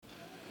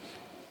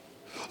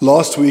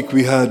Last week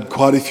we had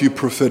quite a few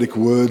prophetic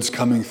words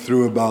coming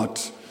through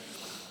about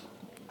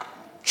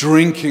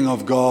drinking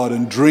of God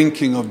and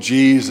drinking of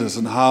Jesus,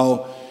 and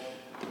how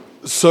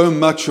so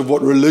much of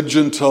what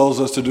religion tells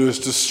us to do is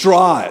to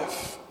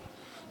strive,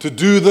 to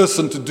do this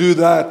and to do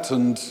that.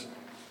 And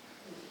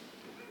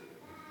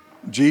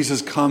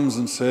Jesus comes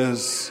and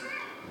says,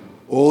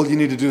 all you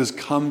need to do is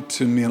come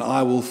to me and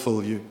I will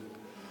fill you.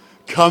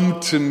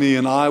 Come to me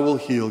and I will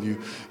heal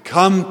you.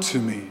 Come to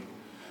me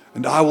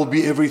and I will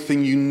be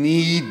everything you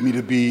need me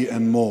to be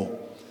and more.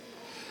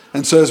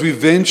 And so as we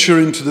venture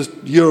into the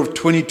year of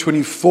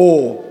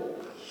 2024,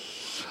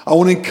 I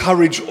want to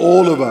encourage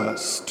all of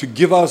us to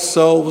give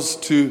ourselves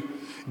to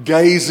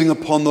gazing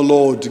upon the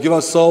Lord, to give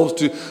ourselves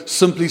to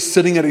simply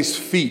sitting at His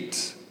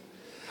feet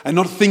and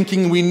not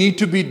thinking we need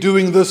to be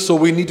doing this or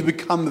we need to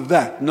become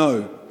that.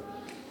 No.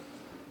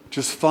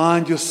 Just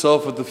find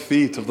yourself at the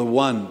feet of the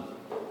one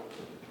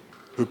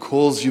who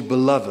calls you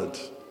beloved,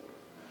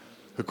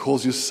 who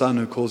calls you son,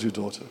 who calls you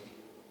daughter.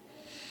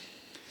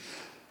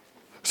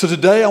 So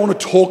today I want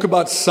to talk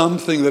about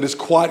something that is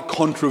quite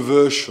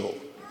controversial.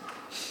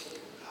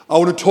 I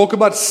want to talk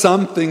about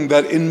something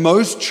that in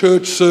most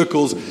church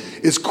circles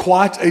is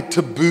quite a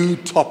taboo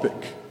topic.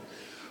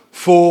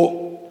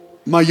 For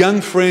my young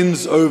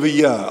friends over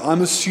here,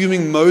 I'm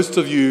assuming most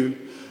of you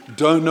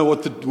don't know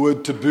what the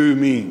word taboo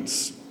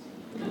means.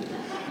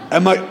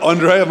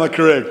 Andre, am I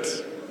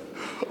correct?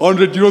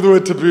 Andre, do you know what the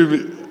word taboo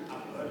means?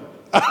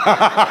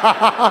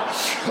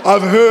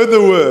 I've heard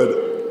the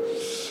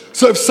word.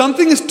 So if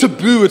something is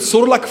taboo, it's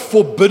sort of like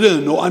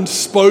forbidden or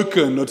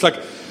unspoken. It's like,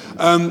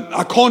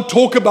 I can't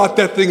talk about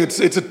that thing. It's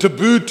a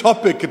taboo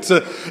topic.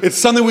 It's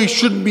something we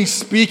shouldn't be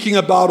speaking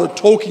about or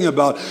talking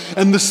about.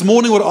 And this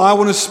morning, what I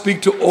want to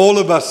speak to all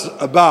of us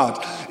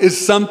about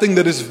is something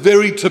that is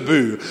very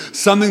taboo,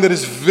 something that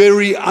is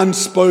very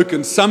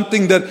unspoken,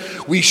 something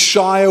that we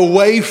shy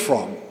away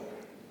from.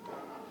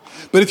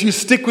 But if you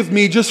stick with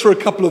me just for a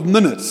couple of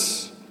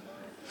minutes,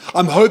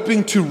 I'm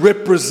hoping to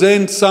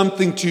represent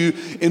something to you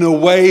in a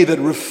way that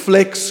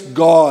reflects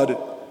God,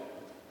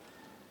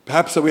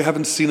 perhaps that we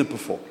haven't seen it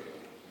before.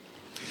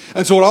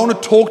 And so what I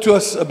want to talk to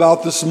us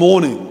about this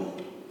morning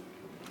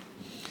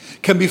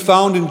can be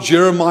found in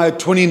Jeremiah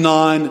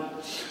 29,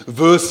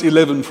 verse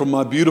 11 from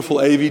my beautiful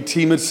AV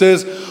team. It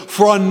says,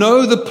 "For I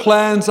know the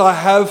plans I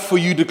have for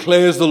you,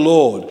 declares the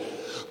Lord.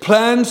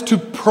 Plans to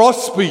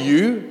prosper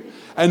you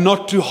and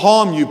not to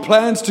harm you.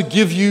 Plans to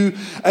give you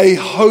a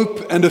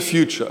hope and a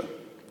future."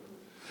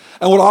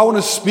 And what I want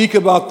to speak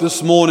about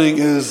this morning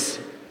is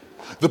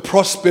the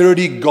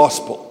prosperity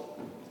gospel.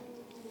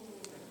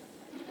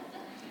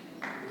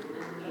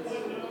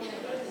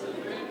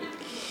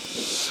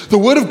 The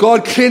Word of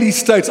God clearly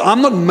states,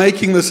 I'm not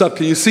making this up,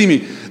 can you see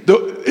me?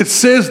 It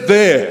says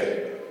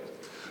there,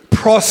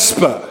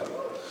 prosper.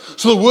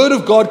 So the Word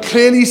of God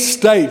clearly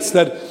states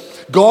that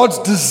God's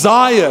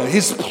desire,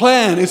 His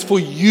plan is for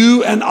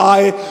you and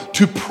I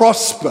to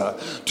prosper,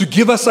 to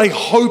give us a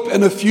hope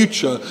and a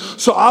future.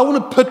 So I want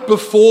to put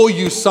before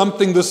you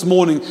something this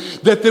morning,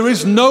 that there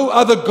is no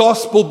other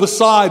gospel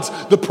besides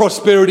the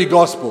prosperity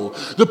gospel.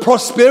 The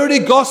prosperity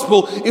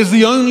gospel is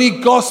the only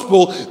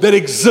gospel that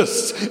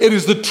exists. It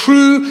is the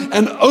true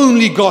and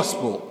only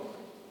gospel.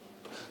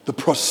 The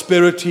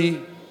prosperity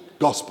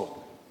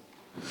gospel.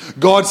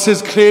 God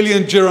says clearly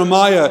in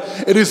Jeremiah,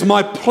 it is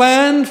my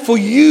plan for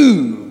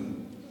you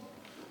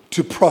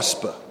to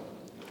prosper.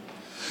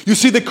 You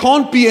see, there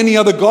can't be any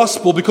other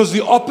gospel, because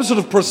the opposite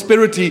of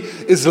prosperity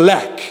is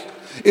lack,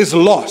 is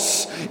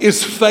loss,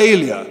 is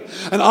failure.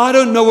 And I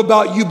don't know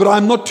about you, but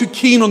I'm not too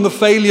keen on the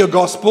failure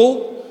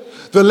gospel,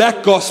 the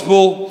lack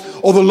gospel,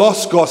 or the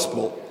loss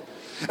gospel.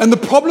 And the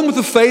problem with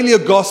the failure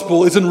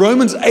gospel is in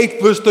Romans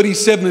 8 verse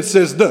 37, it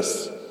says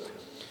this: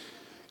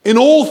 "In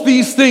all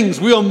these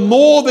things we are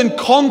more than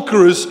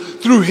conquerors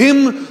through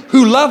Him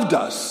who loved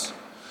us."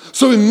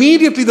 So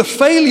immediately the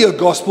failure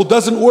gospel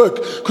doesn't work,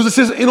 because it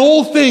says in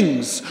all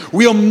things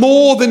we are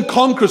more than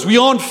conquerors. We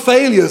aren't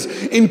failures.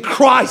 In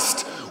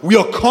Christ we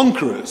are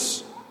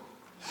conquerors.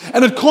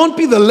 And it can't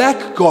be the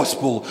lack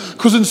gospel,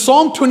 because in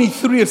Psalm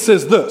 23 it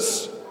says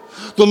this: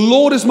 "The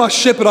Lord is my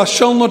shepherd, I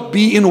shall not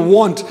be in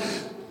want."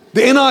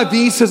 The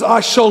NIV says, "I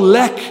shall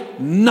lack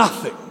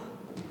nothing."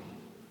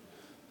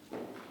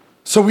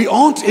 So we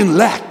aren't in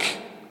lack.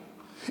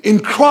 In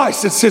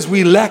Christ it says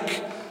we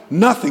lack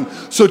nothing.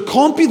 So it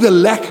can't be the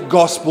lack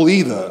gospel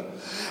either.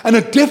 And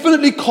it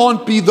definitely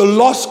can't be the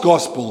loss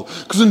gospel,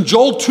 because in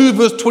Joel 2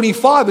 verse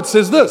 25 it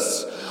says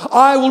this: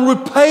 "I will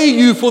repay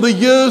you for the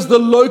years the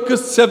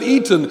locusts have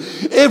eaten."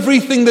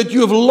 Everything that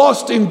you have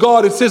lost in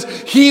God, it says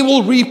He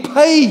will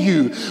repay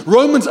you.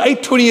 Romans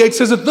 8:28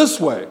 says it this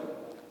way.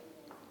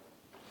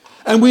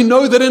 And we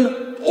know that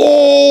in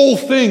all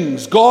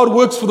things God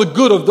works for the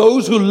good of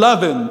those who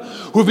love Him,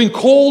 who have been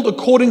called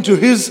according to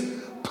His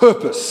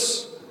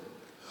purpose.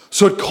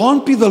 So it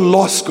can't be the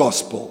lost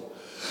gospel,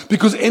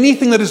 because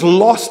anything that is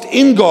lost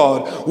in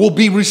God will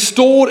be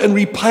restored and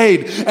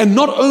repaid. And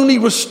not only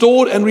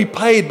restored and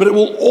repaid, but it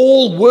will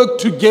all work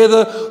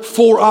together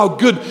for our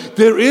good.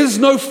 There is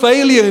no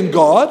failure in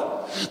God.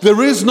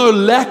 There is no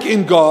lack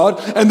in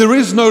God, and there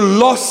is no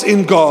loss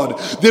in God.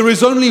 There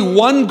is only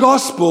one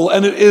gospel,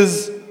 and it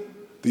is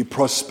the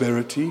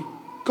prosperity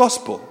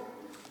gospel.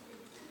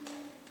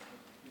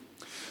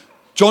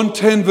 John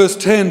 10 verse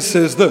 10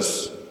 says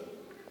this: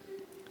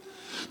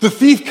 "The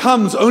thief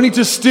comes only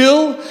to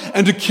steal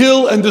and to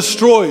kill and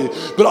destroy.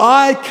 But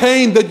I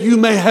came that you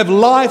may have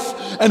life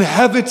and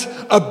have it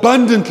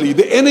abundantly."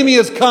 The enemy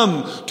has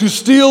come to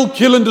steal,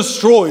 kill, and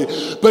destroy.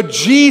 But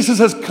Jesus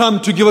has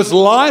come to give us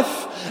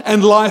life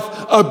and life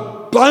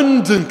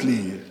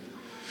abundantly.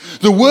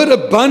 The word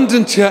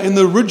abundant here in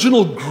the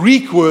original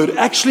Greek word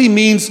actually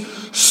means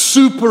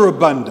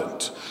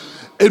superabundant.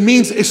 It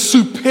means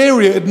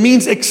superior. It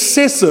means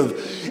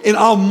excessive. In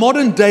our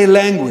modern day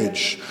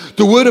language,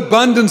 the word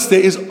abundance there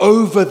is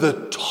over the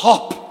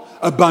top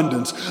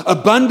abundance.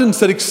 Abundance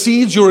that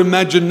exceeds your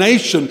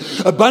imagination.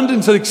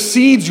 Abundance that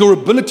exceeds your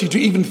ability to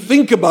even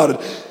think about it.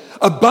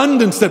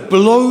 Abundance that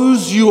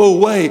blows you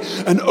away.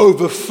 An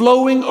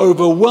overflowing,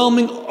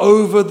 overwhelming,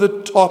 over the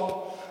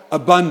top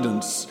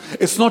abundance.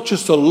 It's not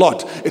just a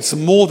lot. It's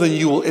more than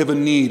you will ever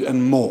need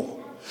and more.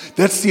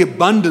 That's the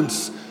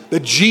abundance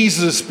that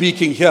Jesus is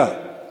speaking here.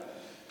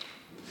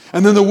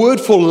 And then the word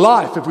for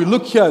life, if we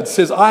look here, it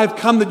says, "I have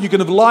come that you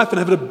can have life and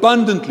have it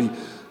abundantly."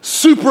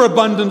 Super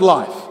abundant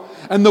life.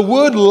 And the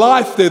word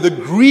life there, the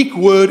Greek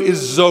word is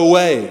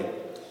zoe.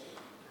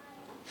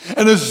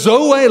 And a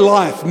zoe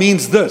life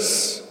means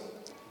this: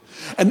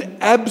 an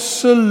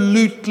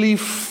absolutely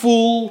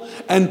full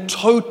and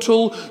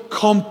total,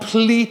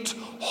 complete,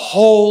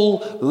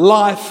 whole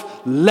life,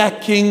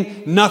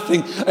 lacking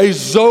nothing. A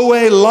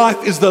Zoe life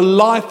is the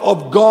life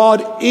of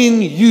God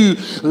in you,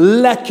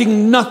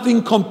 lacking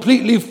nothing,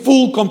 completely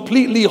full,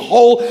 completely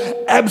whole,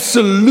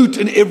 absolute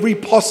in every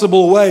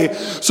possible way.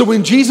 So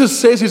when Jesus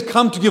says he's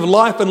come to give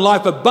life and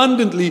life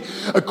abundantly,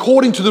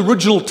 according to the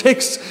original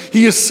text,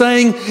 he is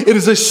saying it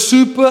is a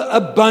super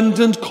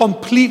abundant,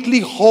 completely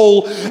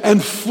whole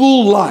and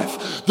full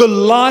life. The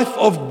life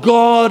of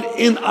God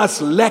in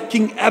us,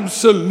 lacking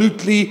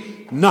absolutely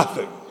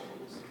nothing.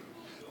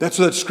 That's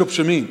what that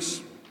scripture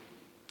means.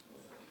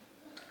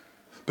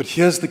 But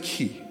here's the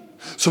key.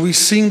 So we're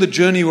seeing the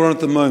journey we're on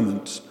at the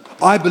moment.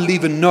 I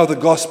believe in no other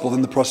gospel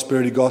than the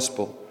prosperity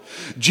gospel.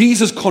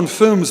 Jesus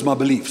confirms my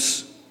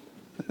beliefs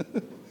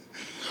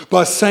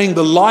by saying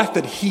the life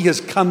that he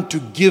has come to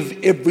give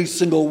every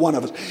single one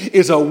of us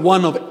is a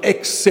one of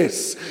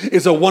excess,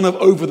 is a one of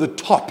over the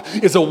top,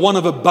 is a one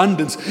of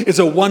abundance, is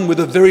a one where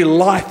the very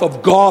life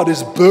of God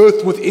is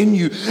birthed within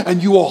you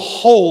and you are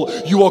whole,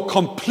 you are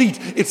complete.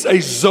 It's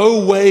a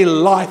Zoe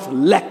life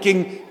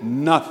lacking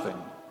nothing.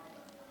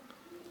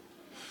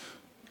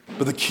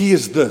 But the key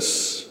is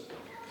this.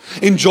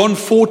 In John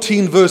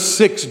 14 verse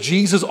 6,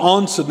 Jesus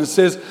answered and it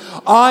says,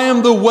 "I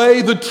am the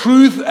way, the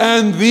truth,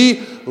 and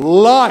the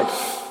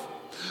life.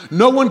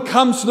 No one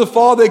comes to the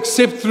Father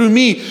except through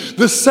me."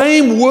 The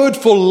same word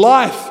for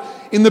life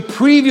in the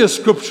previous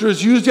scripture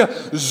is used here,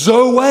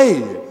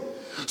 Zoe.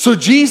 So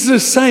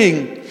Jesus is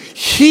saying,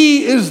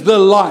 he is the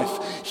life.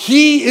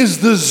 He is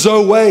the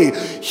Zoe.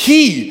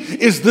 He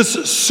is this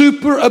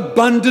super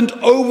abundant,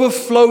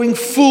 overflowing,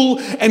 full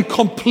and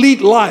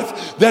complete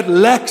life that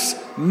lacks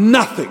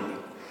nothing.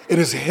 It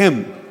is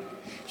him.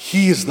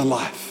 He is the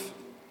life.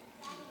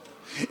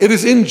 It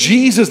is in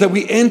Jesus that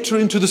we enter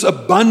into this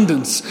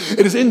abundance.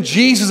 It is in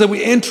Jesus that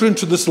we enter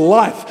into this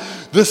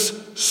life, this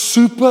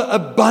super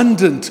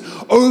abundant,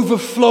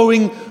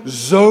 overflowing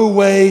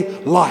Zoe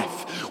life,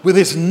 where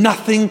there's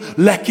nothing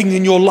lacking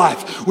in your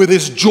life, where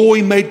there's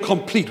joy made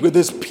complete, where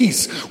there's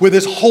peace, where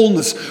there's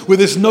wholeness, where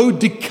there's no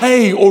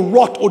decay or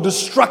rot or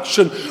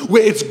destruction,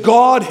 where it's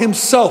God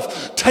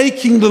himself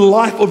taking the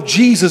life of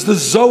Jesus, the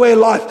Zoe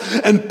life,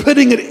 and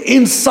putting it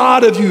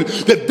inside of you,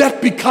 that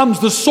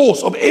becomes the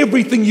source of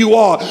everything you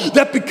are.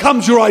 That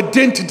becomes your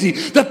identity.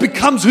 That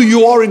becomes who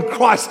you are in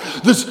Christ.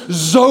 This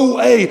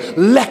Zoe,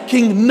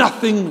 lacking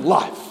nothing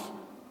life.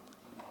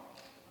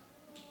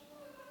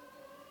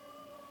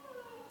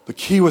 The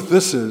key with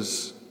this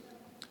is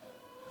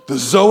the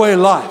Zoe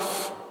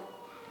life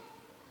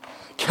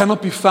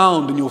cannot be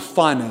found in your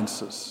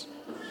finances.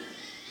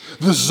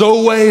 The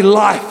Zoe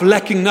life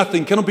lacking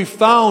nothing cannot be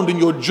found in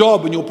your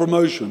job and your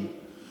promotion.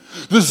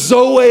 The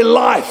Zoe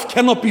life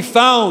cannot be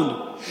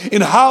found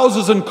in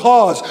houses and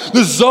cars.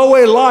 The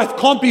Zoe life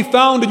can't be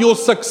found in your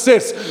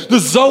success. The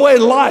Zoe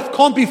life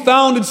can't be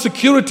found in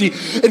security.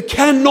 It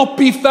cannot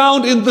be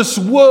found in this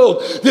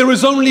world. There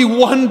is only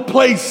one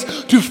place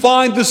to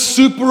find the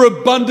super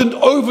abundant,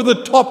 over the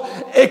top,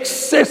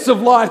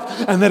 excessive life,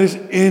 and that is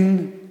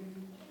in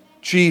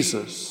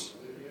Jesus.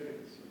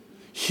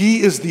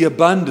 He is the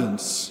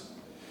abundance.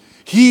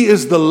 He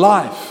is the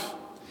life.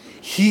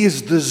 He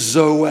is the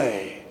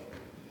Zoe.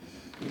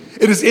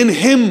 It is in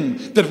him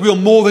that we are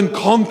more than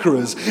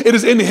conquerors. It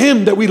is in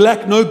him that we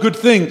lack no good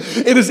thing.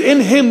 It is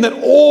in him that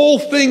all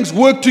things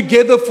work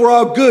together for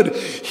our good.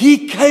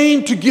 He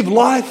came to give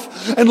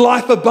life and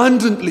life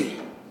abundantly.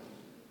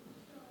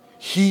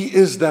 He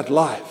is that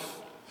life.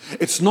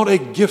 It's not a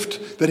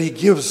gift that he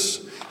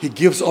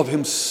gives of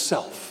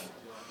himself.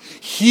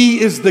 He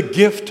is the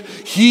gift.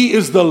 He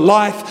is the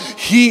life.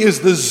 He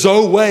is the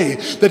Zoe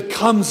that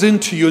comes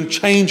into you and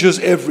changes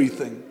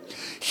everything.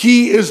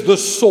 He is the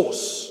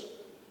source.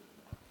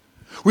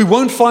 We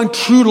won't find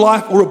true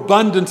life or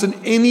abundance in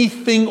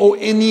anything or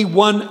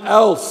anyone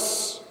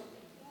else.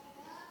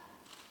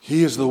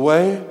 He is the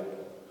way,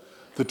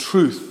 the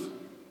truth,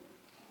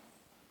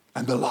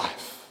 and the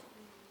life.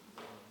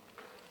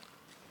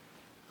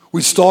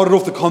 We started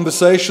off the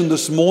conversation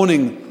this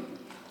morning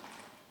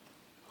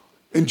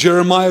in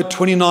Jeremiah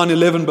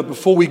 29:11, but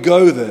before we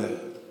go there,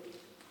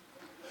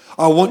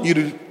 I want you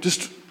to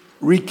just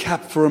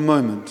recap for a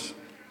moment.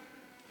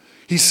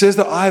 He says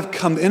that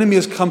the enemy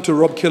has come to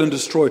rob, kill, and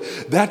destroy.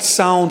 That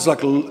sounds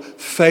like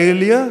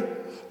failure,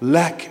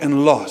 lack,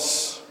 and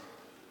loss.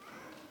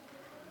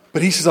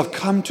 But he says, I've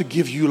come to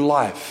give you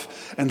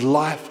life, and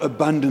life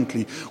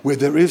abundantly, where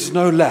there is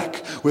no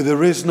lack, where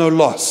there is no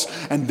loss.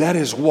 And that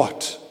is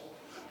what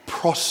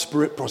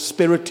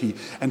prosperity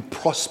and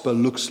prosper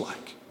looks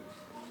like.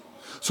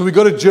 So we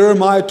go to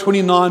Jeremiah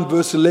 29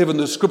 verse 11,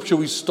 the scripture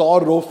we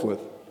started off with.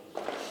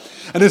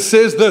 And it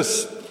says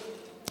this: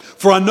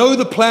 "For I know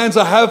the plans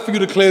I have for you,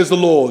 declares the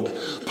Lord.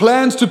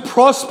 Plans to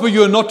prosper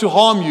you and not to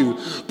harm you.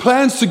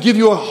 Plans to give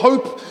you a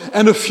hope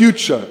and a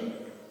future."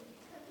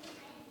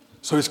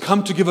 So he's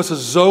come to give us a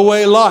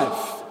Zoe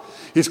life.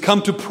 He's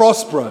come to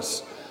prosper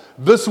us.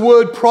 This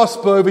word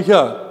prosper over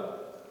here,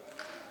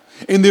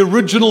 in the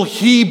original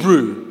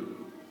Hebrew,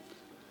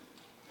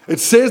 it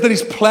says that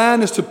his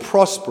plan is to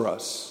prosper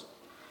us.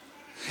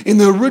 In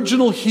the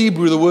original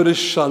Hebrew, the word is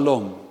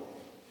shalom.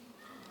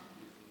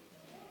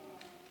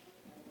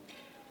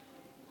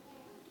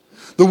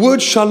 The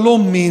word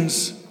shalom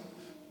means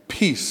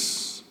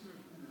peace,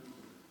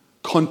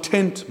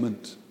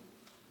 contentment,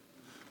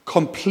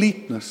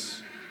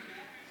 completeness,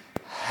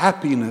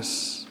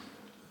 happiness,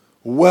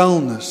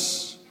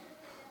 wellness,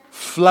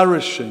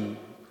 flourishing,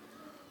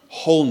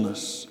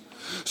 wholeness.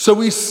 So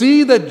we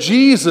see that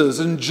Jesus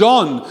in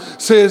John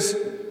says,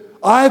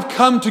 I've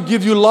come to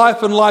give you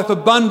life and life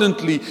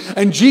abundantly.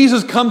 And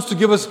Jesus comes to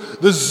give us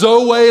the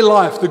Zoe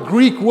life, the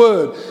Greek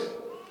word.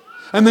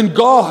 And then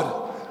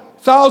God,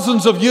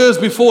 thousands of years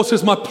before,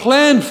 says, my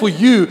plan for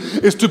you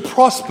is to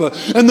prosper.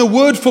 And the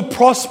word for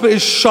prosper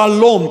is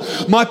shalom.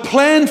 My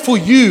plan for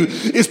you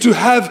is to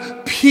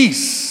have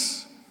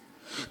peace,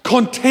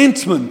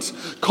 contentment,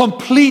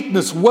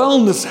 completeness,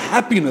 wellness,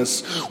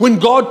 happiness. When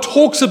God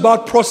talks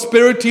about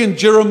prosperity in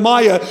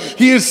Jeremiah,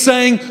 he is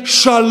saying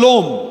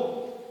shalom.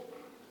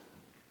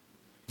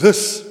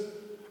 This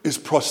is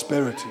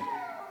prosperity.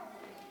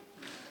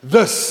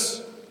 This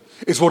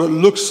is what it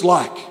looks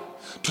like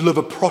to live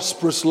a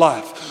prosperous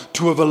life,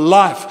 to have a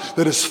life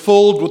that is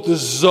filled with the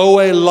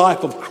Zoe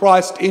life of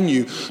Christ in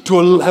you,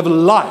 to have a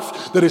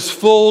life that is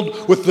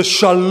filled with the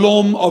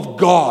shalom of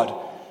God,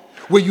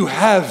 where you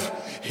have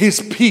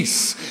His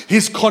peace,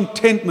 His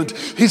contentment,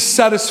 His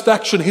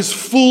satisfaction, His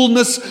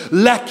fullness,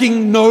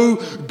 lacking no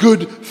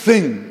good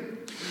thing.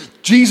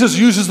 Jesus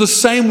uses the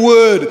same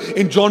word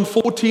in John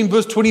 14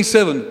 verse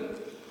 27.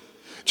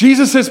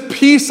 Jesus says,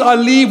 peace I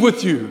leave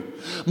with you.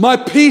 My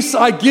peace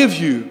I give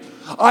you.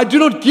 I do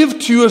not give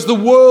to you as the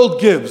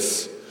world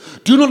gives.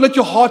 Do not let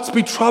your hearts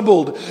be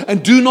troubled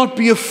and do not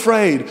be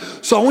afraid.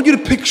 So I want you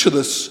to picture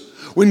this.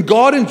 When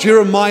God in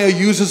Jeremiah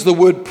uses the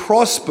word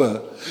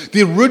prosper,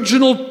 the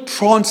original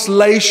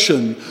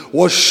translation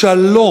was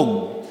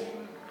shalom.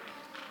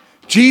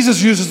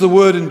 Jesus uses the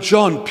word in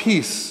John,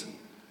 peace.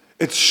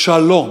 It's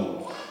shalom.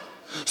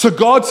 So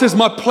God says,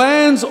 my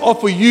plans are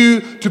for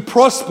you to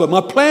prosper.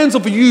 My plans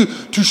are for you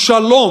to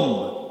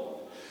shalom.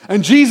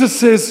 And Jesus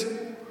says,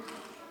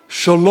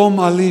 shalom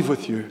I leave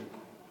with you.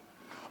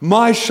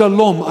 My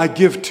shalom I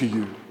give to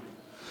you.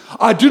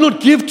 I do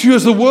not give to you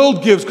as the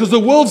world gives, because the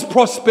world's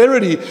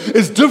prosperity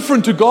is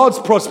different to God's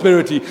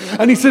prosperity.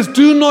 And he says,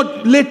 do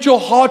not let your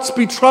hearts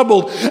be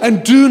troubled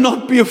and do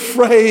not be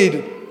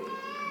afraid,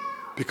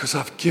 because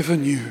I've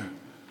given you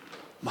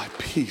my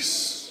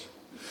peace.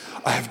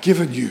 I have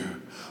given you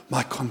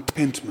my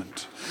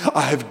contentment.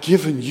 I have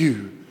given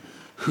you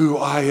who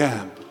I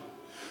am,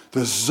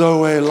 the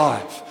Zoe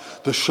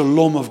life, the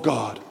shalom of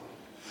God.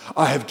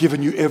 I have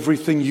given you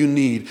everything you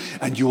need,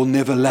 and you will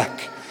never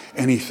lack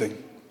anything.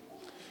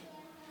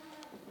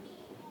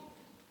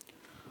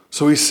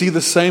 So we see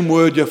the same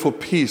word here for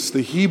peace.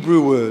 The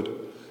Hebrew word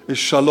is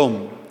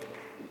shalom.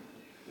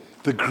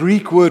 The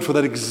Greek word for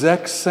that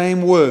exact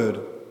same word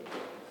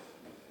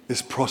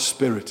is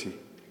prosperity.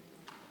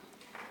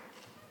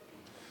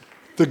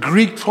 The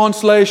Greek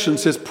translation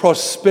says,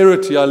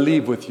 prosperity I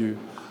leave with you.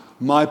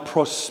 My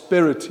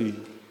prosperity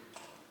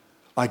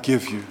I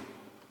give you.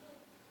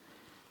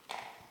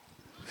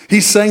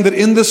 He's saying that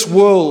in this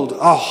world,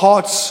 our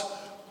hearts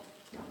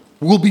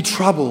will be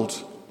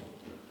troubled,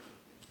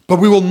 but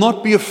we will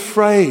not be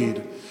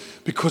afraid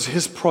because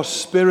His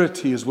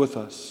prosperity is with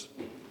us.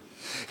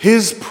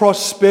 His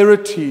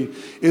prosperity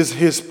is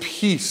His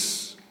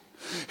peace.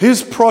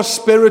 His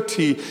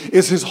prosperity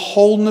is His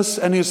wholeness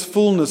and His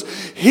fullness.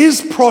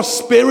 His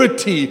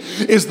prosperity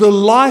is the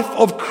life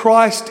of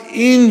Christ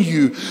in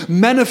you,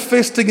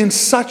 manifesting in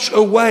such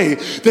a way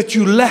that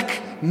you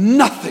lack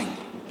nothing.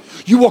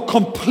 You are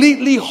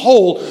completely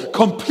whole,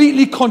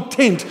 completely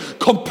content,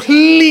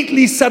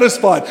 completely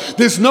satisfied.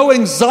 There's no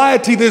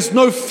anxiety, there's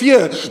no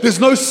fear, there's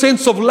no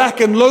sense of lack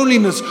and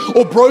loneliness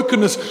or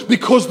brokenness,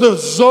 because the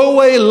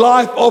Zoe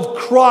life of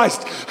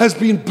Christ has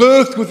been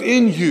birthed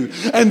within you.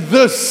 And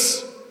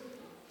this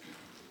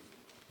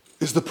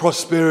is the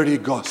prosperity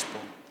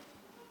gospel.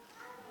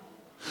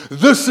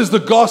 This is the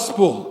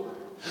gospel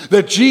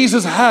that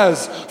Jesus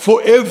has for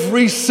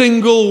every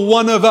single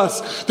one of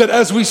us. That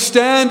as we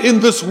stand in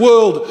this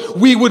world,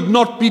 we would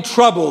not be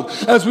troubled.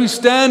 As we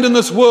stand in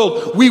this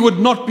world, we would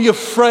not be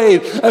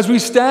afraid. As we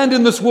stand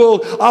in this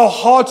world, our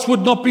hearts would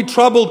not be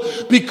troubled,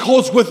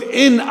 because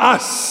within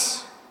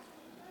us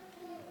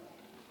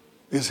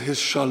is His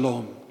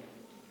shalom.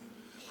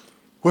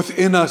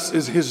 Within us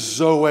is His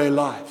Zoe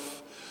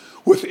life.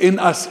 Within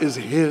us is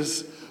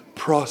His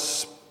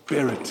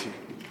prosperity.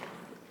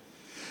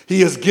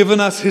 He has given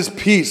us His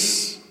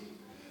peace.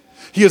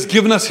 He has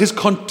given us His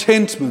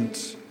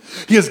contentment.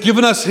 He has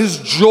given us His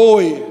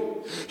joy.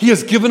 He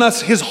has given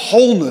us His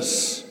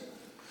wholeness.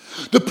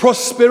 The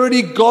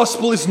prosperity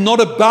gospel is not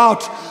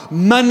about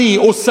money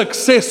or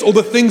success or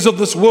the things of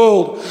this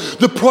world.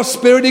 The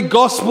prosperity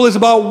gospel is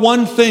about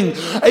one thing: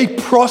 a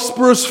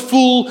prosperous,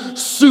 full,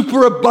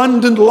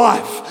 superabundant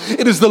life.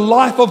 It is the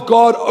life of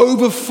God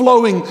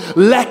overflowing,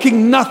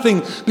 lacking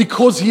nothing,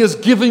 because He has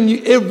given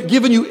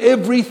you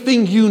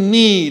everything you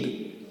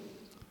need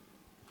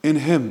in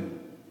Him.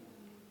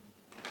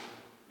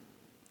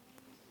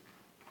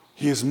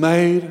 He has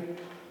made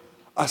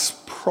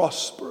us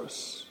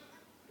prosperous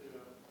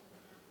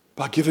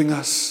by giving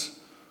us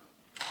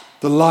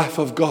the life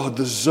of God,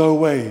 the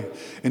Zoe,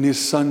 in His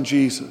Son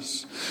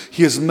Jesus.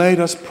 He has made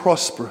us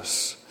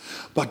prosperous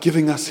by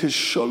giving us His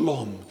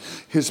shalom,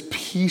 His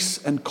peace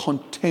and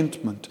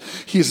contentment.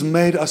 He has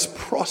made us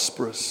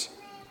prosperous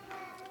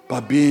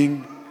by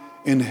being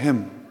in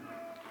Him.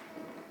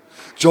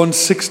 John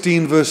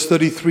 16 verse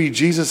 33,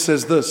 Jesus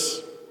says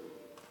this: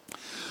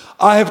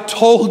 I have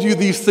told you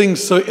these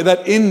things so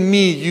that in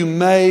me you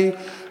may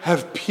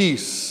have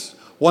peace.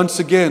 Once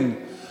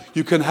again,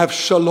 you can have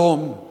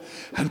shalom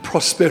and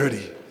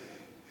prosperity.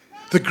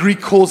 The Greek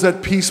calls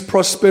that peace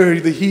prosperity.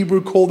 The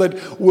Hebrew call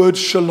that word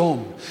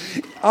shalom.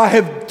 I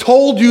have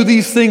told you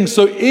these things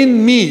so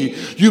in me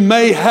you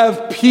may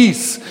have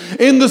peace.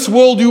 In this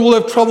world you will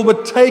have trouble,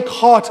 but take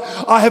heart,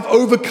 I have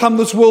overcome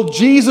this world.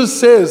 Jesus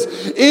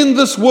says, in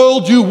this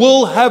world you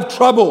will have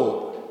trouble.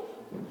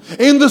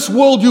 In this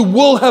world you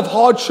will have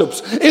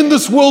hardships. In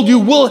this world you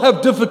will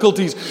have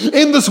difficulties.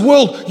 In this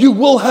world you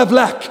will have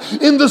lack.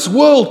 In this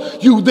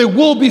world there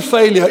will be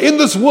failure. In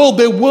this world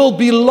there will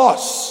be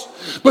loss.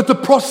 But the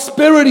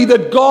prosperity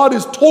that God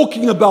is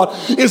talking about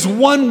is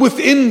one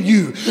within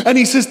you. And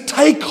He says,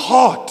 take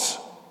heart.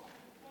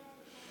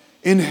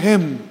 In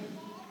Him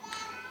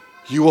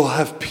you will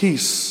have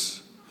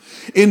peace.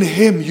 In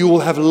Him you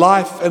will have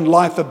life and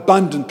life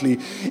abundantly.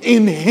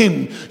 In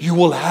Him you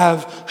will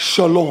have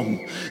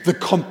shalom, the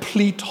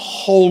complete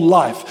whole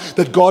life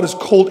that God has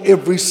called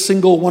every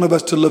single one of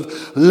us to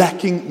live,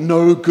 lacking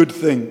no good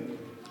thing.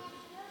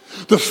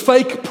 The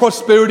fake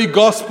prosperity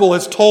gospel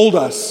has told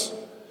us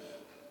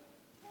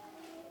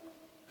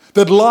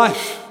that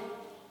life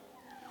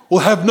will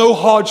have no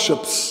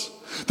hardships,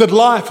 that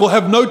life will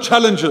have no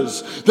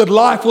challenges, that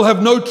life will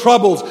have no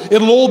troubles.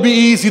 It'll all be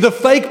easy. The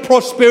fake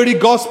prosperity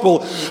gospel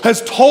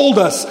has told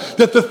us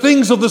that the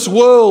things of this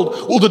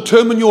world will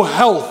determine your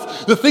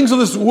health. The things of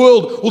this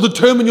world will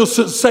determine your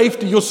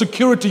safety, your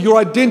security, your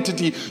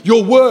identity,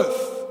 your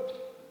worth.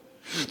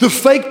 The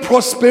fake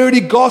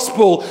prosperity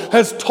gospel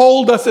has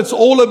told us it's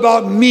all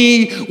about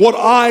me, what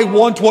I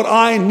want, what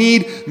I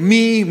need,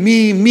 me,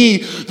 me, me.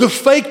 The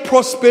fake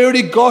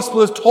prosperity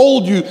gospel has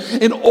told you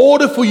in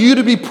order for you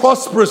to be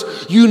prosperous,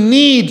 you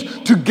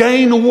need to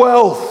gain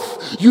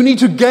wealth. You need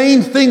to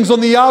gain things on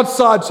the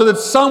outside so that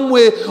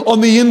somewhere on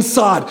the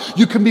inside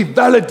you can be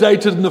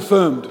validated and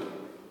affirmed.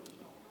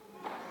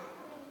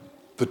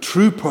 The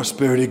true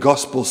prosperity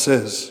gospel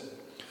says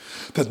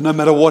that no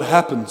matter what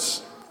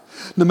happens,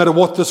 no matter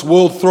what this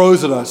world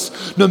throws at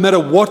us, no matter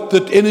what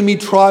the enemy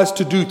tries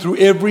to do, through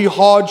every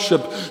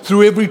hardship,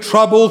 through every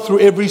trouble, through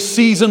every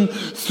season,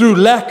 through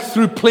lack,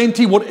 through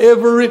plenty,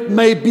 whatever it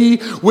may be,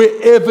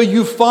 wherever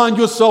you find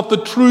yourself, the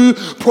true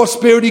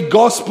prosperity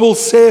gospel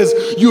says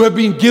you have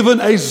been given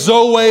a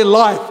Zoe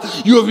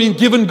life. You have been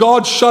given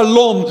God's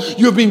shalom.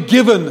 You have been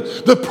given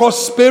the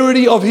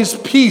prosperity of His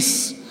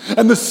peace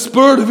and the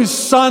Spirit of His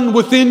Son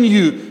within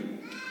you.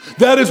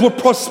 That is what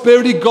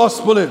prosperity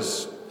gospel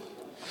is.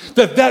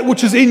 That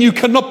which is in you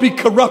cannot be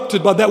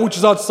corrupted by that which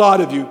is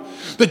outside of you.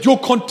 That your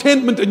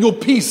contentment and your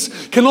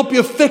peace cannot be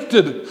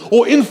affected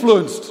or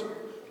influenced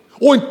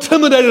or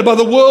intimidated by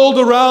the world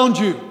around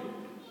you.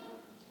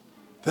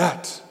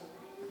 That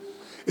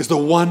is the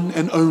one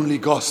and only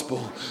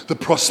gospel, the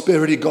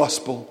prosperity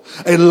gospel.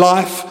 A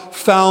life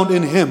found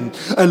in Him,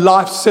 a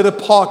life set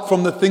apart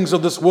from the things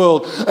of this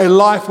world, a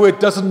life where it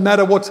doesn't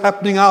matter what's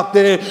happening out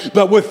there,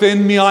 but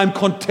within me I'm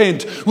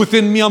content,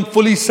 within me I'm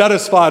fully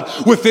satisfied,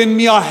 within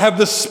me I have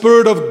the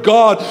Spirit of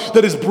God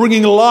that is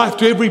bringing life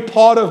to every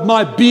part of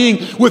my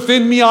being,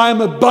 within me I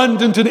am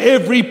abundant in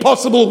every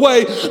possible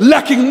way,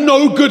 lacking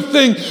no good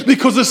thing,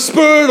 because the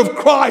Spirit of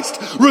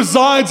Christ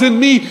resides in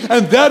me,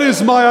 and that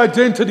is my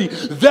identity,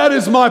 that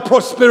is my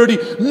prosperity,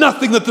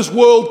 nothing that this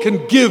world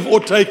can give or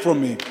take from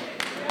me.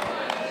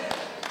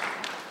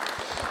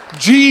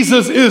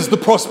 Jesus is the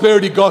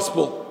prosperity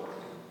gospel.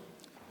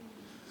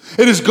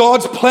 It is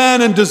God's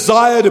plan and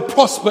desire to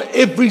prosper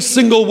every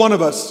single one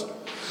of us.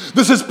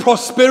 This is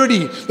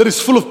prosperity that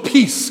is full of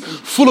peace,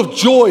 full of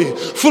joy,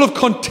 full of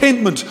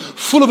contentment,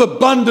 full of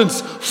abundance,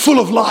 full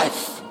of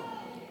life.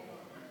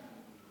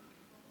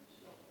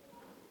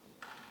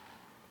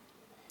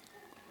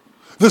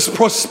 This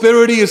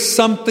prosperity is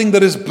something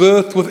that is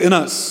birthed within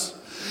us.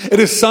 It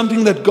is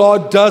something that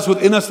God does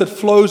within us that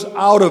flows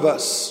out of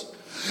us.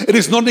 It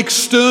is not an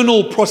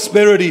external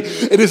prosperity.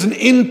 It is an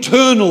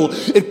internal.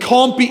 It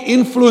can't be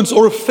influenced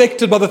or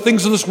affected by the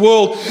things of this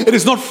world. It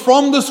is not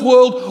from this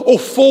world or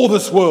for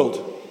this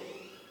world.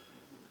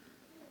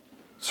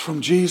 It's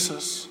from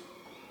Jesus.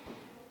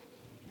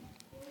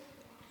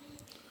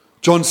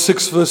 John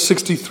 6 verse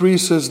 63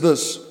 says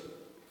this: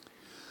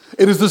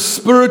 it is the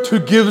Spirit who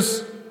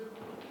gives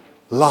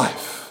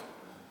life.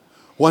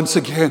 Once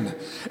again,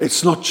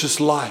 it's not just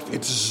life,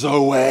 it's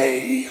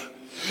Zoe.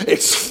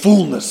 It's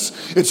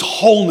fullness, it's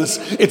wholeness,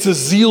 it's a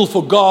zeal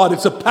for God,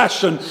 it's a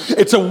passion,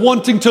 it's a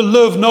wanting to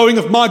live, knowing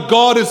if my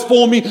God is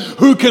for me,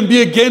 who can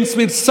be against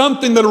me? It's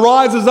something that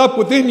rises up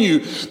within you,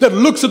 that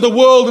looks at the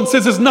world and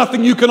says, there's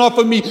nothing you can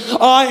offer me.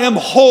 I am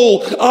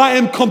whole, I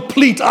am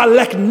complete, I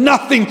lack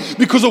nothing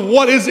because of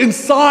what is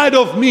inside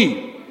of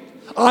me.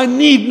 I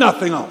need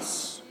nothing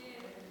else.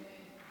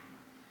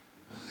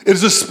 It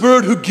is the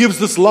Spirit who gives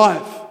this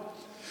life.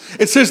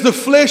 It says the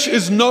flesh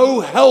is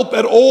no help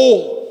at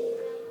all.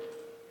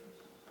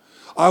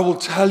 I will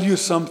tell you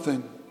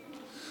something.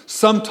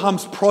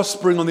 Sometimes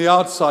prospering on the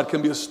outside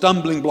can be a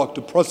stumbling block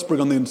to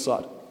prospering on the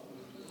inside.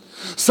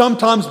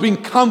 Sometimes being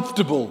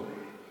comfortable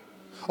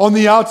on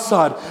the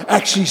outside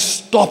actually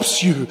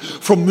stops you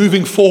from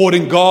moving forward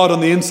in God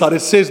on the inside. It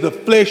says the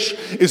flesh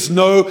is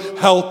no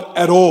help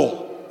at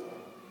all.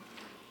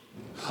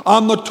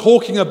 I'm not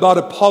talking about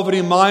a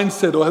poverty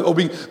mindset or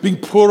being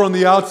poor on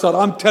the outside.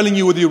 I'm telling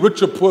you, whether you're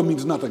rich or poor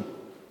means nothing.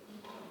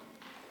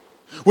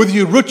 Whether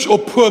you're rich or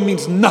poor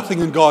means nothing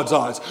in God's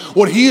eyes.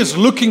 What He is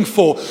looking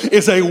for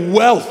is a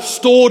wealth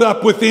stored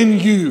up within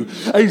you,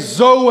 a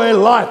Zoe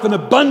life, an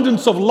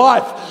abundance of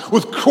life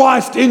with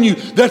Christ in you.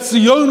 That's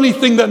the only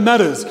thing that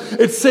matters.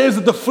 It says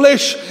that the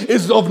flesh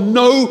is of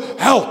no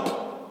help.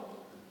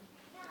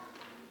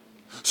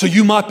 So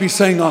you might be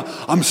saying,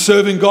 I'm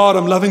serving God,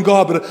 I'm loving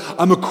God, but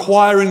I'm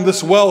acquiring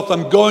this wealth,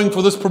 I'm going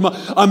for this promotion,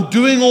 I'm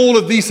doing all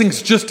of these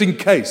things just in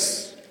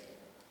case.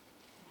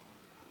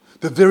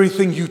 The very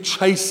thing you're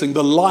chasing,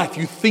 the life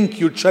you think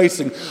you're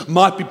chasing,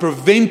 might be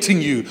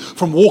preventing you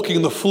from walking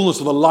in the fullness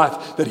of the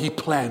life that He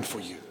planned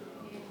for you.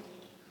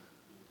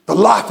 The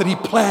life that He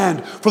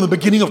planned from the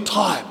beginning of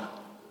time.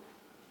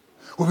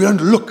 Where we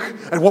don't look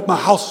at what my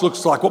house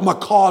looks like, what my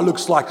car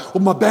looks like,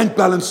 what my bank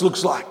balance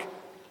looks like.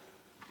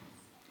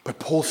 But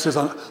Paul says,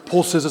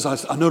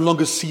 I no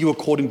longer see you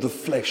according to the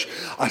flesh.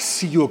 I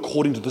see you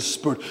according to the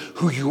Spirit,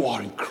 who you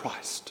are in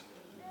Christ.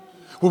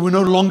 Where we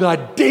no longer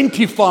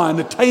identify and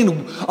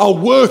attain our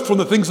worth from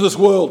the things of this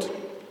world.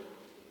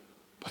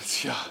 But it's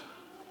here.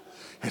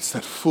 It's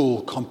that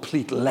full,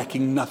 complete,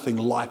 lacking nothing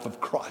life of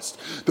Christ.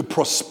 The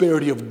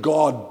prosperity of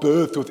God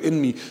birthed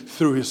within me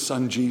through His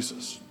Son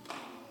Jesus.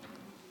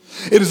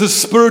 It is the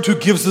Spirit who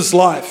gives this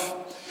life.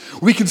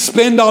 We can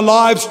spend our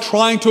lives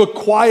trying to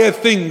acquire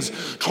things,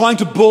 trying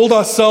to build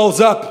ourselves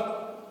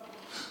up.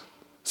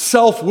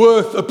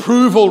 Self-worth,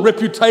 approval,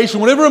 reputation,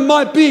 whatever it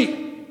might be.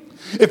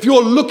 If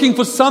you're looking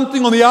for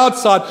something on the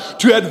outside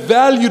to add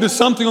value to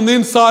something on the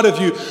inside of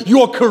you,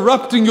 you are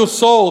corrupting your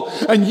soul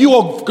and you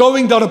are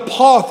going down a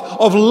path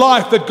of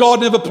life that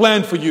God never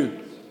planned for you.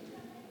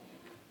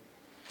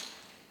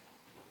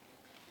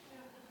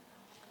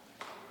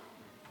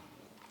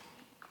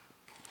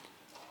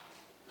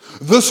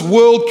 This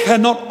world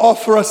cannot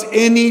offer us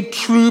any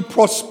true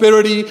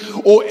prosperity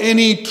or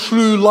any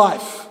true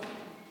life.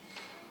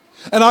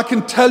 And I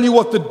can tell you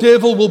what, the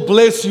devil will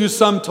bless you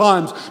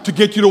sometimes to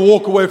get you to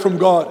walk away from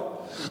God.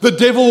 The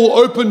devil will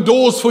open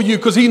doors for you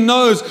because he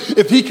knows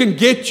if he can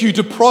get you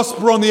to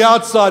prosper on the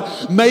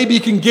outside, maybe he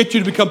can get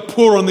you to become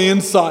poor on the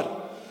inside.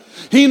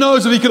 He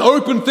knows if he can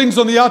open things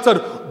on the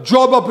outside,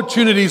 job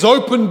opportunities,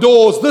 open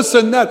doors, this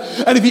and that.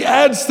 And if he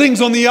adds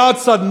things on the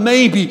outside,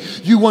 maybe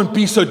you won't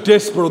be so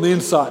desperate on the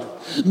inside.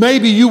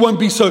 Maybe you won't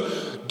be so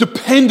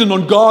dependent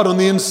on God on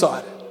the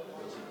inside.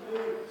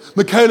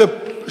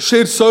 Michaela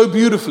shared so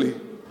beautifully.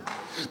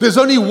 There's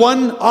only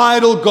one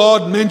idol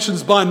God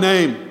mentions by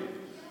name,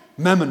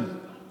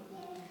 Mammon.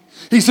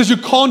 He says you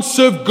can't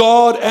serve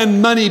God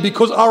and money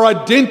because our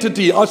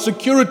identity, our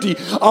security,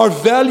 our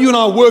value and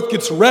our worth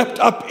gets wrapped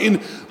up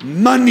in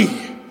money.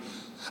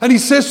 And he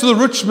says to the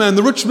rich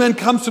man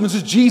comes to him and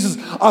says, Jesus,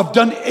 I've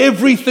done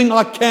everything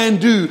I can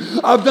do.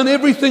 I've done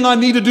everything I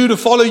need to do to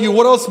follow you.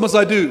 What else must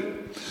I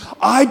do?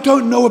 I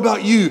don't know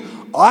about you.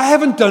 I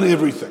haven't done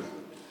everything.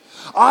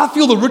 I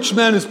feel the rich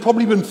man has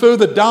probably been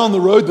further down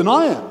the road than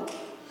I am.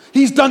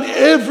 He's done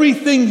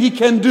everything he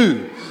can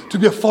do to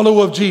be a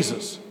follower of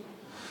Jesus.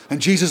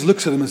 And Jesus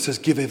looks at him and says,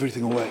 give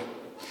everything away.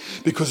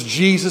 Because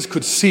Jesus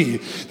could see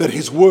that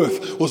his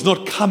worth was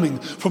not coming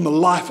from the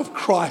life of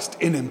Christ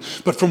in him,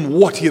 but from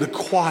what he had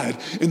acquired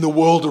in the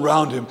world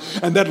around him.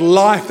 And that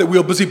life that we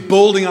are busy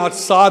building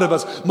outside of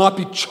us might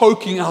be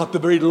choking out the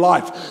very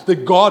life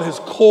that God has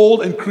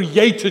called and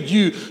created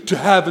you to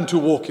have and to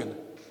walk in.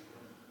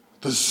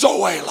 The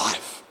Zoe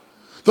life,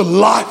 the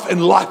life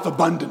and life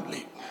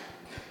abundantly.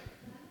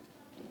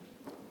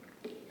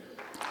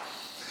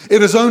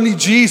 It is only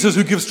Jesus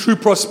who gives true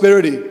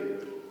prosperity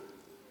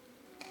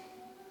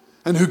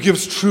and who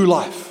gives true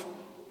life.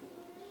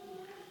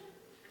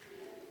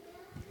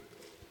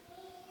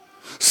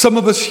 Some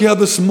of us here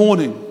this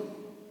morning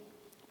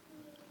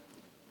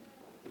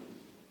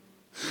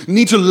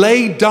need to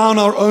lay down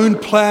our own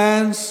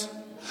plans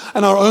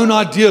and our own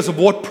ideas of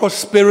what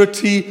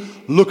prosperity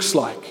looks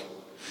like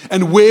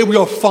and where we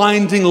are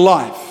finding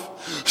life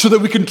so that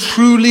we can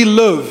truly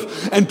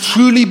live and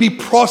truly be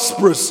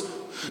prosperous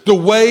the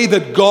way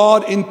that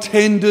God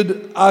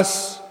intended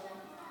us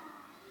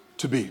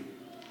to be.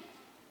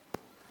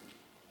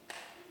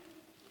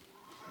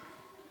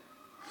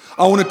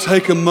 I want to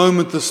take a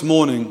moment this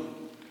morning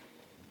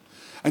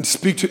and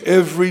speak to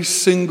every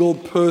single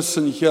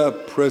person here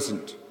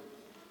present.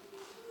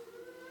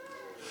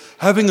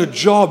 Having a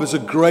job is a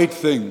great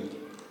thing.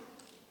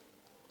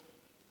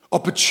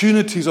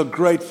 Opportunities are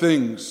great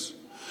things.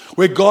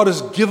 Where God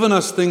has given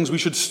us things, we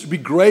should be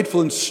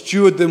grateful and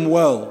steward them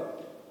well.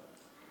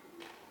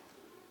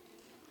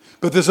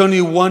 But there's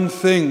only one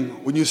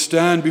thing when you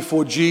stand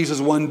before Jesus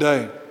one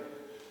day.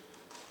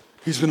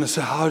 He's going to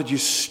say, how did you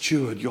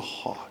steward your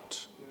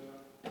heart?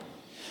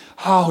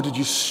 How did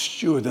you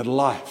steward that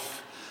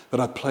life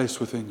that I placed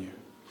within you?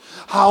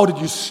 How did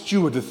you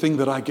steward the thing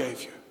that I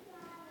gave you?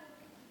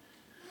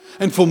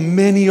 And for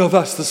many of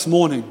us this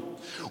morning,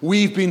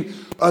 we've been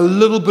a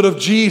little bit of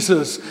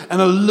Jesus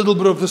and a little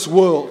bit of this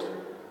world.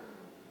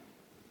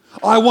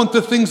 I want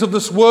the things of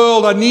this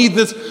world. I need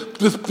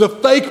the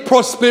fake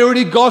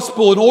prosperity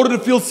gospel in order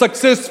to feel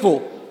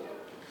successful.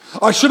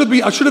 I should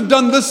have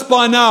done this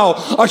by now.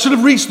 I should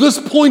have reached this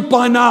point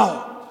by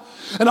now.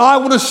 And I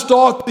want to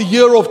start the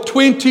year of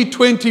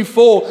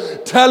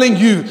 2024 telling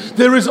you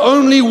there is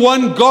only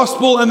one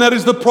gospel, and that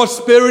is the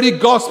prosperity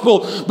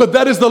gospel. But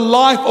that is the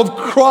life of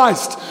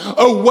Christ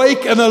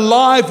awake and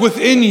alive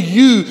within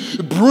you,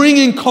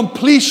 bringing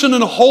completion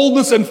and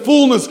wholeness and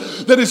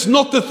fullness. That is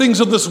not the things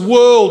of this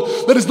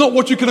world. That is not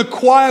what you can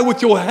acquire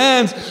with your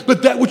hands,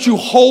 but that which you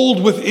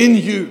hold within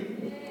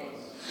you.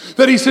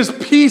 That he says,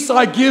 peace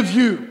I give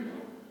you.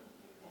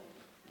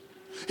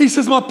 He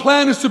says, my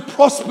plan is to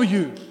prosper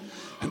you.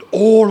 And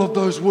all of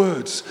those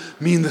words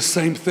mean the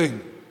same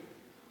thing.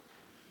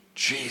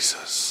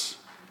 Jesus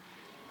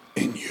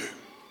in you.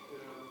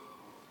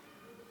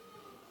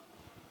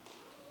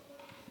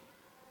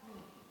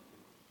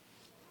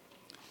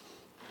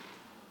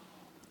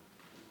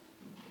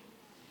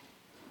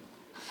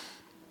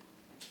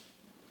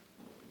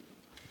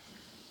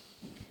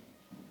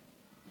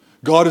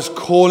 God is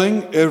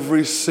calling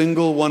every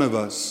single one of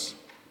us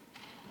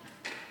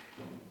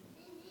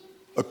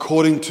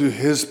according to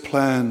his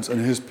plans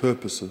and his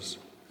purposes.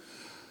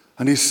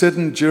 And he said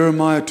in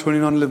Jeremiah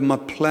 29:11, my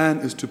plan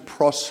is to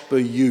prosper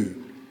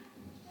you.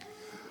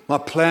 My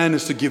plan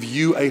is to give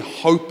you a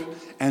hope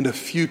and a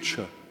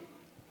future.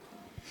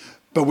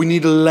 But we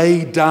need to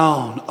lay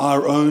down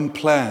our own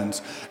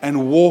plans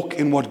and walk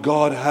in what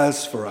God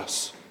has for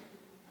us.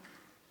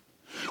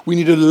 We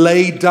need to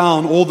lay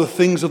down all the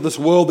things of this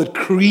world that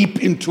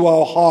creep into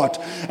our heart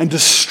and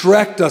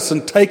distract us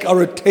and take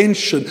our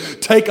attention,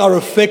 take our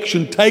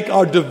affection, take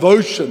our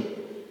devotion.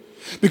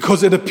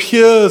 Because it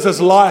appears as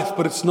life,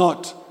 but it's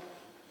not.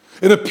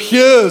 It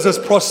appears as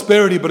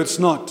prosperity, but it's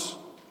not.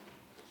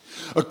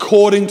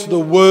 According to the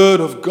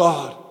Word of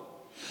God,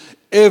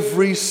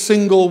 every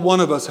single one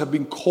of us have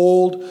been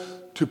called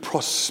to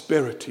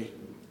prosperity.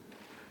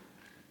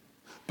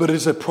 But it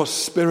is a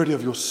prosperity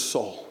of your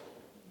soul.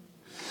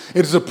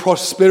 It is a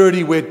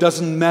prosperity where it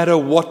doesn't matter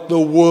what the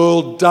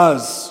world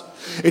does.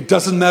 It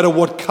doesn't matter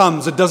what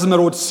comes. It doesn't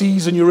matter what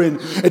season you're in.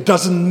 It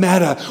doesn't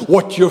matter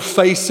what you're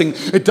facing.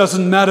 It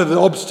doesn't matter the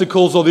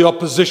obstacles or the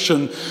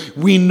opposition.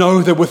 We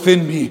know that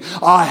within me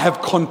I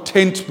have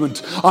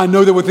contentment. I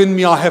know that within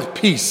me I have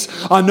peace.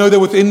 I know that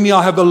within me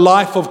I have the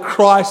life of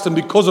Christ, and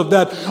because of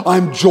that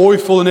I'm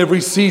joyful in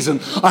every season.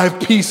 I have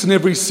peace in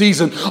every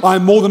season.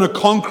 I'm more than a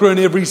conqueror in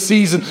every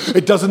season.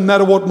 It doesn't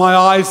matter what my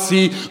eyes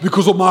see,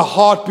 because what my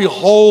heart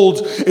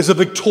beholds is a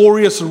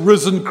victorious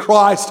risen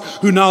Christ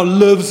who now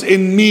lives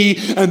in me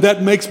me, and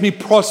that makes me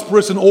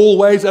prosperous in all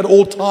ways, at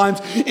all times,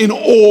 in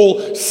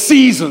all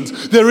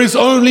seasons. There is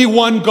only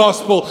one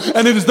gospel,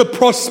 and it is the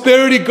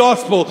prosperity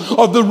gospel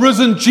of the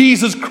risen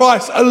Jesus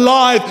Christ,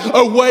 alive,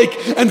 awake,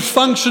 and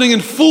functioning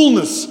in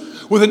fullness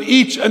within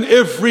each and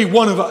every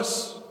one of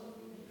us.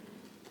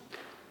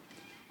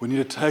 We need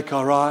to take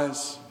our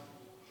eyes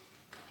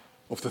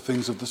off the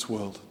things of this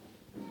world.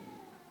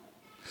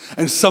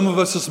 And some of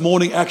us this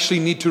morning actually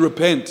need to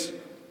repent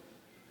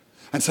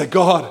and say,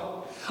 God,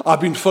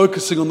 I've been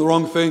focusing on the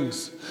wrong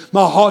things.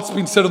 My heart's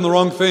been set on the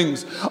wrong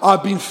things.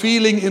 I've been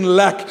feeling in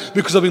lack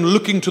because I've been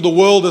looking to the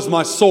world as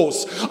my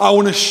source. I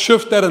want to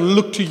shift that and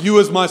look to you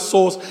as my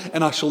source,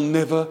 and I shall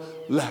never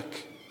lack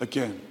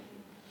again.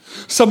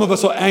 Some of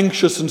us are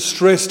anxious and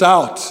stressed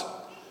out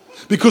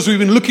because we've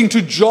been looking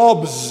to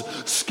jobs,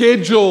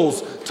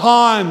 schedules,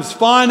 times,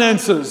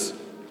 finances.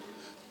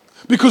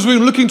 Because we're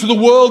looking to the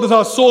world as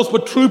our source,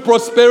 but true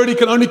prosperity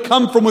can only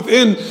come from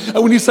within.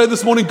 And when you say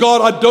this morning,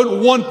 God, I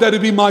don't want that to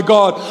be my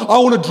God. I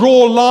want to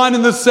draw a line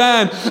in the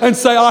sand and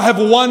say, I have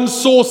one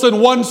source and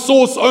one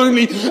source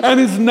only, and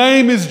His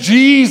name is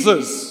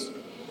Jesus.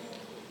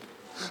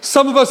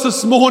 Some of us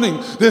this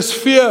morning, there's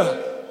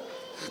fear,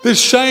 there's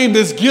shame,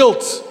 there's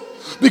guilt.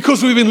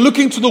 Because we've been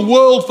looking to the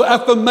world for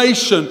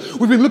affirmation.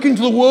 We've been looking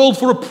to the world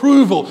for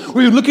approval.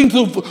 We've been looking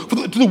to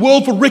the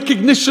world for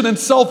recognition and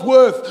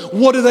self-worth.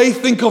 What do they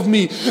think of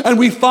me? And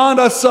we find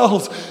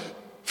ourselves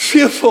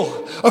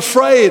fearful,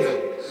 afraid,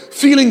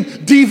 feeling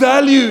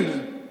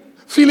devalued,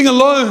 feeling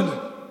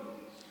alone.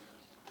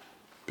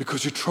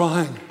 Because you're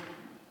trying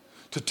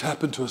to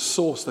tap into a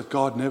source that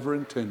God never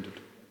intended.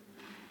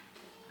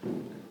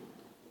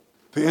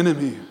 The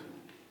enemy,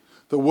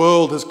 the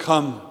world has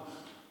come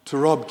to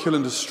rob, kill,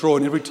 and destroy.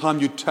 And every time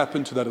you tap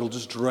into that, it'll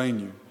just drain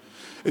you.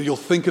 And you'll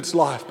think it's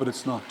life, but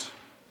it's not.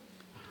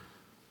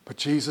 But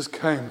Jesus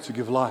came to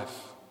give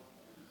life,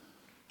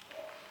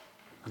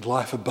 and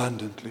life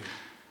abundantly.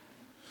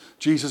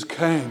 Jesus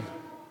came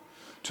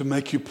to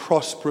make you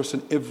prosperous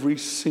in every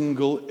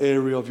single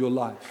area of your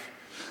life.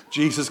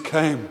 Jesus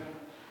came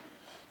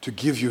to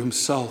give you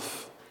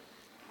Himself,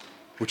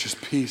 which is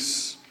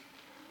peace,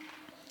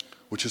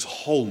 which is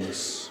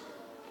wholeness,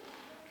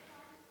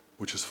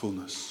 which is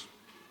fullness.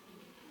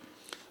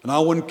 And I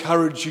will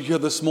encourage you here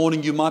this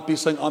morning. You might be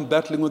saying, I'm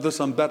battling with this,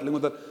 I'm battling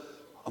with that.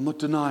 I'm not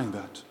denying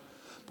that.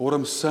 But what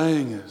I'm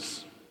saying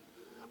is,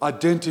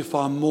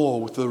 identify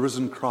more with the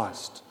risen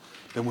Christ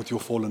than with your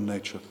fallen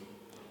nature.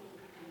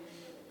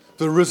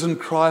 The risen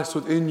Christ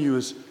within you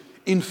is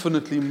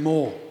infinitely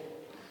more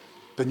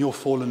than your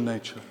fallen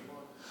nature.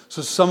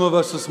 So some of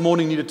us this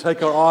morning need to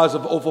take our eyes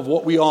off of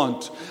what we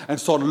aren't and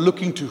start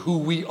looking to who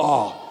we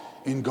are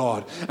in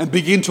God, and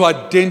begin to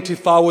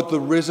identify with the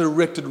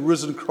resurrected,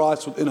 risen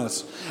Christ within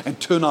us, and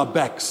turn our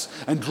backs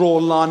and draw a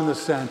line in the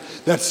sand.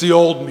 That's the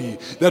old me.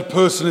 That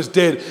person is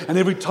dead, and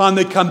every time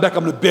they come back,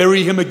 I'm going to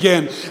bury him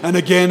again and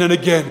again and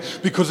again,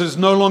 because it is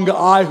no longer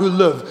I who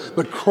live,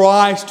 but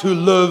Christ who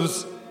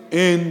lives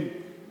in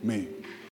me.